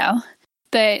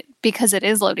 but because it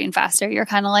is loading faster, you're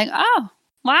kind of like, oh,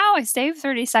 wow, I saved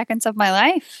 30 seconds of my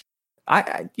life.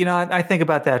 I think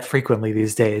about that frequently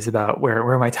these days about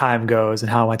where my time goes and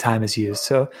how my time is used.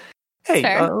 So, hey,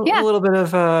 a little bit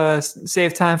of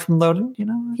save time from loading,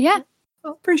 Yeah. I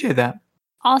appreciate that.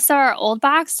 Also, our old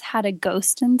box had a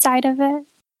ghost inside of it,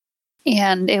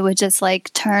 and it would just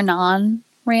like turn on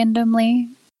randomly,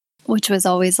 which was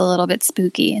always a little bit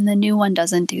spooky. And the new one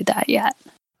doesn't do that yet.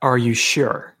 Are you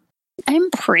sure? I'm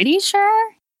pretty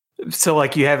sure. So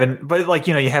like you haven't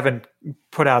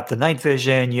put out the night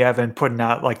vision, you haven't put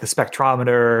out like the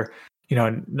spectrometer,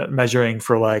 measuring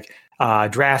for like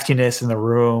draftiness in the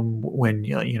room when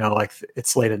like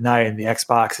it's late at night and the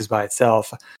Xbox is by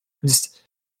itself. This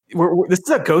is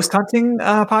a ghost hunting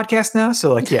podcast now,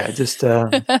 so like just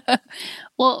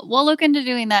we'll look into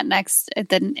doing that next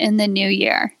in the new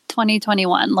year,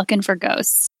 2021, looking for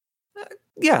ghosts.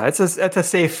 Yeah, it's a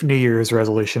safe New Year's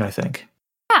resolution, I think.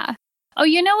 Yeah. Oh,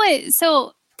 you know what?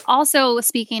 So also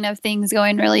speaking of things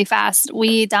going really fast,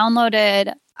 we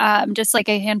downloaded just like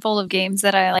a handful of games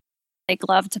that I like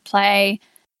love to play,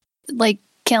 like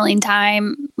Killing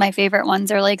Time. My favorite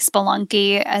ones are like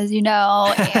Spelunky, as you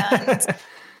know,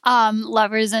 and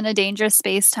Lovers in a Dangerous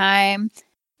Space Time.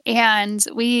 And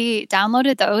we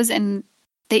downloaded those, and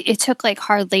it took like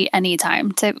hardly any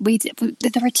time to.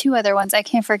 There were two other ones. I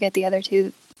can't forget the other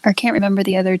two, or can't remember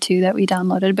the other two that we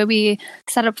downloaded. But we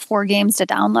set up 4 games to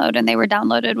download, and they were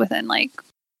downloaded within like.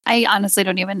 I honestly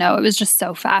don't even know. It was just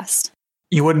so fast.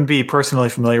 You wouldn't be personally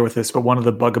familiar with this, but one of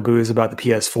the bugaboos about the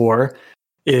PS4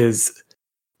 is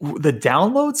the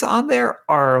downloads on there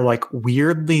are like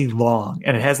weirdly long,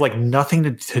 and it has like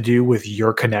nothing to do with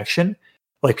your connection.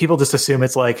 Like people just assume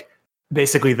it's like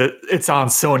basically it's on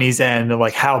Sony's end,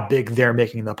 like how big they're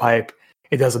making the pipe.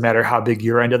 It doesn't matter how big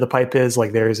your end of the pipe is,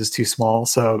 like theirs is too small.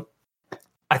 So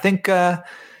I think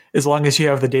as long as you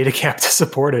have the data cap to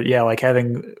support it, yeah, like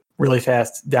having really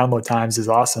fast download times is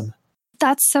awesome.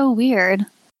 That's so weird.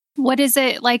 What is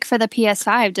it like for the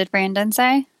PS5? Did Brandon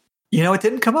say? You know, it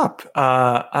didn't come up.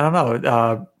 I don't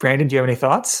know. Brandon, do you have any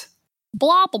thoughts?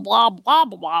 Blah blah blah blah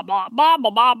blah blah blah blah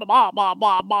blah blah blah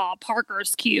blah blah.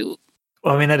 Parker's cute.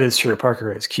 Well, I mean that is true.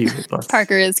 Parker is cute.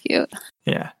 Parker is cute.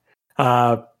 Yeah.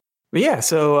 But yeah.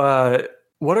 So,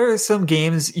 what are some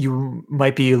games you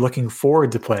might be looking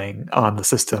forward to playing on the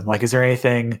system? Like, is there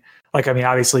anything like? I mean,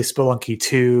 obviously, Spelunky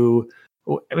 2.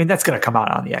 I mean, that's going to come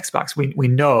out on the Xbox. We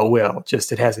know it will.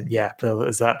 Just it hasn't yet. But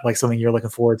is that like something you're looking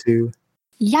forward to?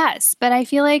 Yes, but I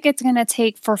feel like it's going to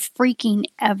take for freaking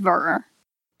ever.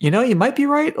 You know, you might be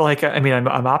right. Like, I mean,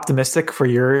 I'm optimistic for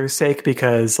your sake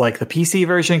because like the PC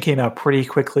version came out pretty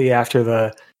quickly after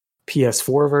the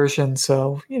PS4 version.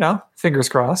 So, you know, fingers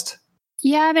crossed.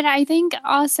 Yeah, but I think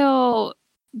also,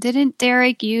 didn't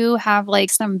Derek, you have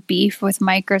like some beef with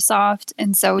Microsoft?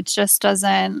 And so it just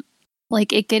doesn't,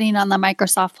 like it getting on the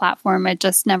Microsoft platform, it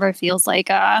just never feels like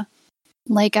a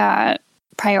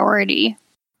priority.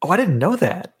 Oh, I didn't know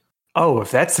that. Oh, if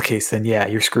that's the case, then yeah,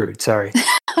 you're screwed. Sorry.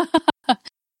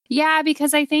 Yeah,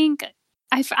 because I think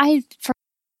I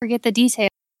forget the details,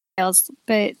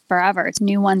 but forever. It's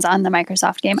new ones on the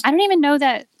Microsoft game. I don't even know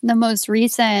that the most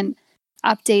recent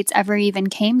updates ever even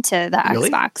came to the Really?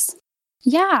 Xbox.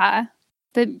 Yeah,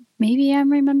 but maybe I'm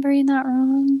remembering that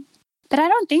wrong. But I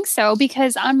don't think so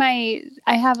because I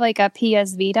have like a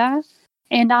PS Vita,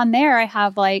 and on there I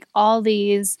have like all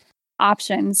these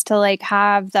options to like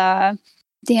have the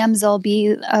damsel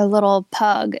be a little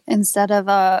pug instead of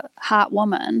a hot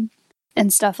woman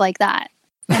and stuff like that.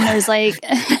 And there's like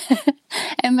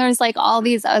and there's like all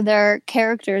these other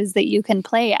characters that you can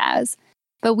play as,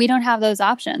 but we don't have those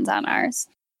options on ours.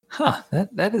 Huh,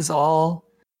 that is all.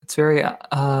 It's very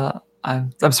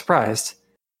I'm surprised.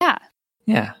 Yeah.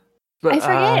 Yeah. But, I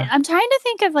forget. I'm trying to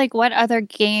think of like what other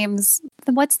games.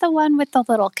 What's the one with the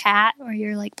little cat where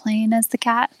you're like playing as the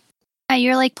cat? Yeah,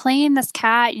 you're like playing this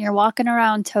cat and you're walking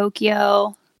around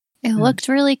Tokyo. It looked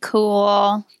really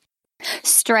cool.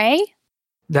 Stray?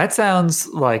 That sounds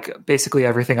like basically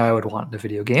everything I would want in a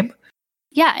video game.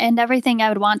 Yeah, and everything I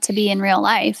would want to be in real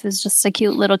life is just a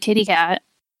cute little kitty cat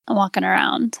walking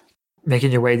around.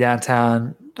 Making your way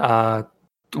downtown,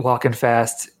 walking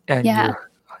fast, and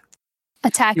you're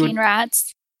attacking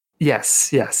rats.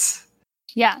 Yes.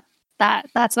 Yeah,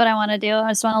 that's what I want to do. I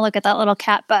just want to look at that little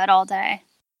cat butt all day.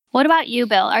 What about you,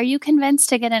 Bill? Are you convinced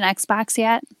to get an Xbox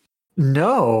yet?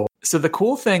 No. So the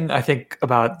cool thing I think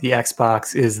about the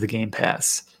Xbox is the Game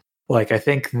Pass. Like, I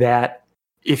think that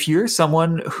if you're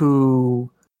someone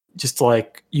who just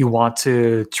like you want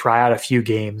to try out a few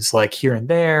games like here and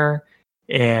there,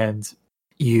 and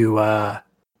you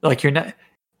like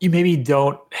you maybe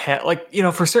don't have like, you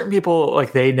know, for certain people,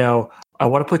 like they know I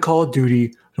want to play Call of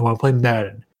Duty, I want to play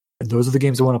Madden, and those are the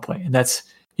games I want to play. And that's,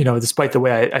 you know, despite the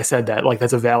way I said that, like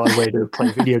that's a valid way to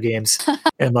play video games.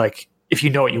 And like, if you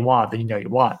know what you want, then you know what you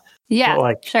want. Yeah, but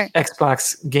like sure.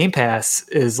 Xbox Game Pass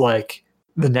is like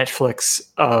the Netflix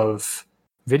of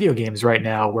video games right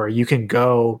now, where you can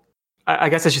go. I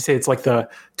guess I should say it's like the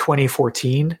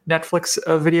 2014 Netflix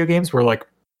of video games, where like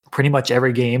pretty much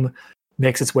every game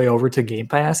makes its way over to Game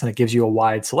Pass, and it gives you a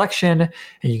wide selection,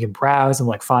 and you can browse and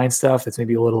like find stuff that's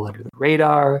maybe a little under the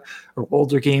radar, or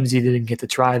older games you didn't get to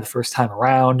try the first time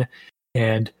around.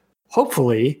 And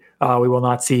hopefully we will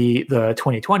not see the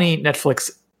 2020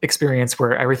 Netflix experience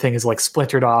where everything is like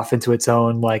splintered off into its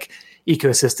own like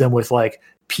ecosystem with like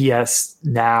PS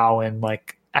Now and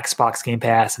like Xbox Game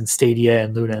Pass and Stadia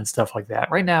and Luna and stuff like that.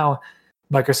 Right now,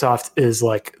 Microsoft is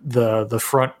like the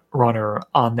front runner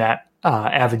on that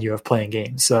avenue of playing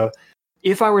games. So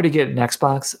if I were to get an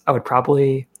Xbox, I would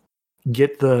probably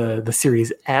get the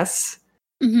Series S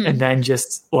and then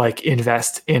just like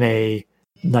invest in a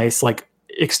nice like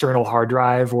external hard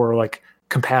drive or like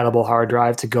compatible hard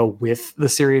drive to go with the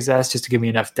Series S, just to give me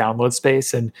enough download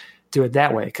space and do it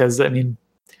that way. Because I mean,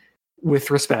 with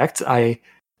respect, I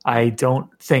don't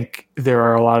think there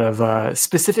are a lot of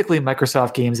specifically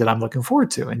Microsoft games that I'm looking forward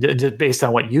to, and just based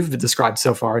on what you've described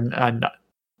so far, and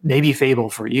maybe Fable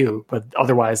for you, but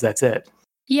otherwise that's it.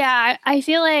 Yeah, I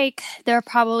feel like there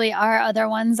probably are other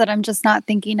ones that I'm just not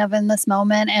thinking of in this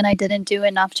moment, and I didn't do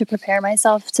enough to prepare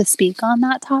myself to speak on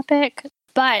that topic.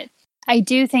 But I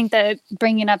do think that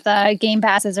bringing up the Game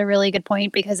Pass is a really good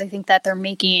point, because I think that they're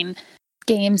making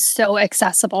games so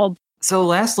accessible. So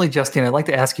lastly, Justine, I'd like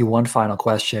to ask you one final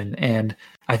question, and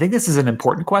I think this is an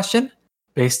important question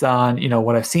based on, you know,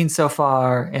 what I've seen so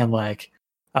far and like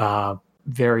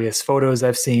various photos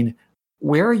I've seen.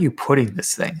 Where are you putting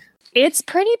this thing? It's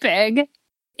pretty big,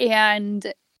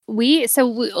 and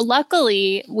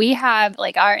luckily we have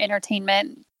like our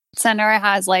entertainment center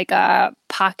has like a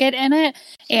pocket in it,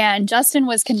 and Justin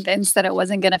was convinced that it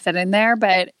wasn't going to fit in there,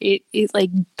 but it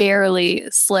like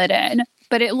barely slid in.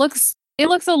 But it looks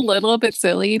a little bit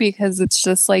silly because it's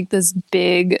just like this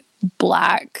big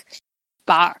black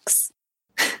box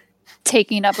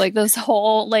taking up like this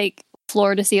whole like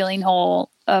floor to ceiling hole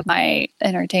of my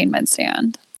entertainment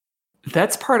stand.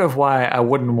 That's part of why I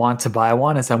wouldn't want to buy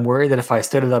one, is I'm worried that if I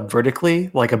stood it up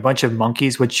vertically, like a bunch of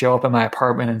monkeys would show up in my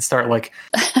apartment and start like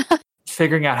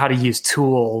figuring out how to use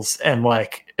tools and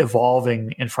like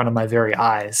evolving in front of my very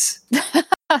eyes.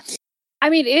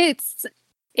 I mean, it's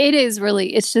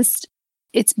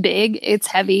big, it's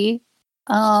heavy.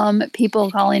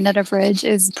 People calling it a fridge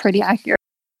is pretty accurate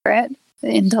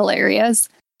and hilarious.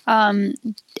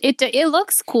 It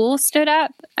looks cool stood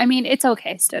up. I mean, it's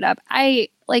okay stood up. I'm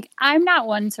not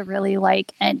one to really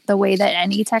like the way that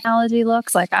any technology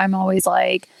looks. Like, I'm always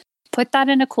like, put that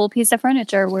in a cool piece of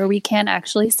furniture where we can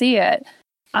actually see it.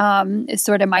 Is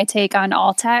sort of my take on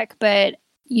all tech. But,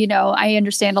 you know, I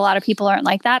understand a lot of people aren't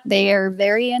like that. They are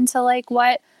very into like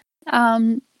what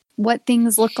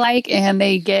things look like, and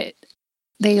they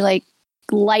like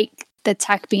the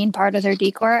tech being part of their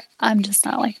decor. I'm just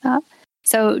not like that.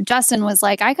 So Justin was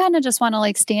like, I kind of just want to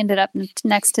like stand it up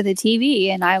next to the TV.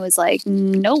 And I was like,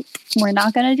 nope, we're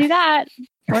not going to do that.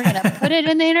 We're going to put it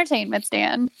in the entertainment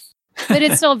stand. But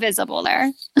it's still visible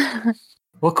there.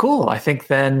 Well, cool. I think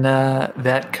then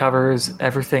that covers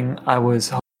everything I was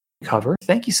hoping to cover.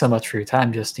 Thank you so much for your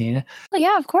time, Justine. Well,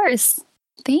 yeah, of course.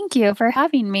 Thank you for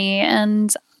having me.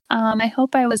 And I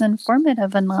hope I was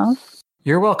informative enough.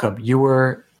 You're welcome. You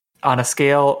were, on a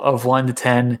scale of 1 to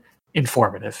 10,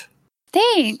 informative.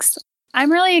 Thanks.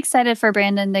 I'm really excited for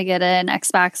Brandon to get an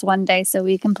Xbox one day so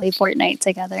we can play Fortnite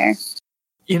together.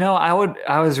 You know, I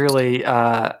was really,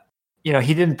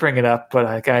 he didn't bring it up, but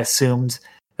like, I assumed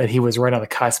that he was right on the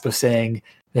cusp of saying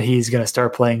that he's going to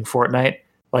start playing Fortnite.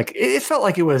 Like, it felt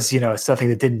like it was, you know, something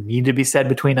that didn't need to be said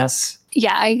between us.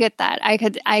 Yeah, I get that. I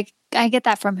get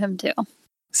that from him too.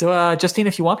 So, Justine,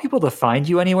 if you want people to find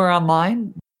you anywhere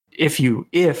online, if you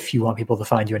want people to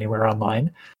find you anywhere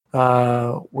online,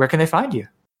 where can they find you?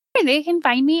 They can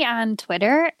find me on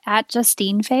Twitter at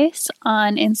JustineFace,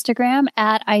 on Instagram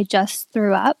at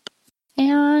IJustThrew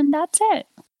and that's it.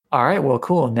 All right, well,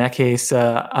 cool. In that case,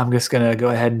 I'm just going to go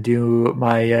ahead and do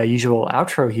my usual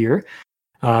outro here.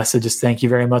 So just thank you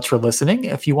very much for listening.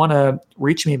 If you want to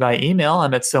reach me by email,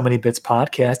 I'm at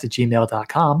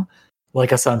somanybitspodcast@gmail.com.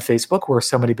 Like us on Facebook, we're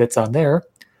So Many Bits on there.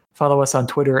 Follow us on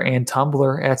Twitter and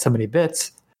Tumblr at So Many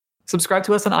Bits. Subscribe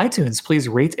to us on iTunes. Please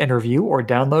rate and review or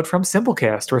download from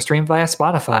Simplecast or stream via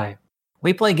Spotify.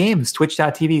 We play games,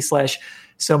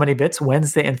 twitch.tv/SoManyBits,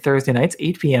 Wednesday and Thursday nights,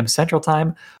 8 p.m. Central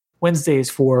Time. Wednesdays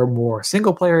for more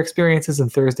single-player experiences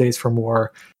and Thursdays for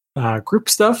more group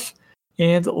stuff.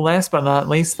 And last but not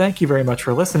least, thank you very much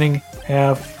for listening.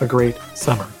 Have a great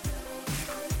summer.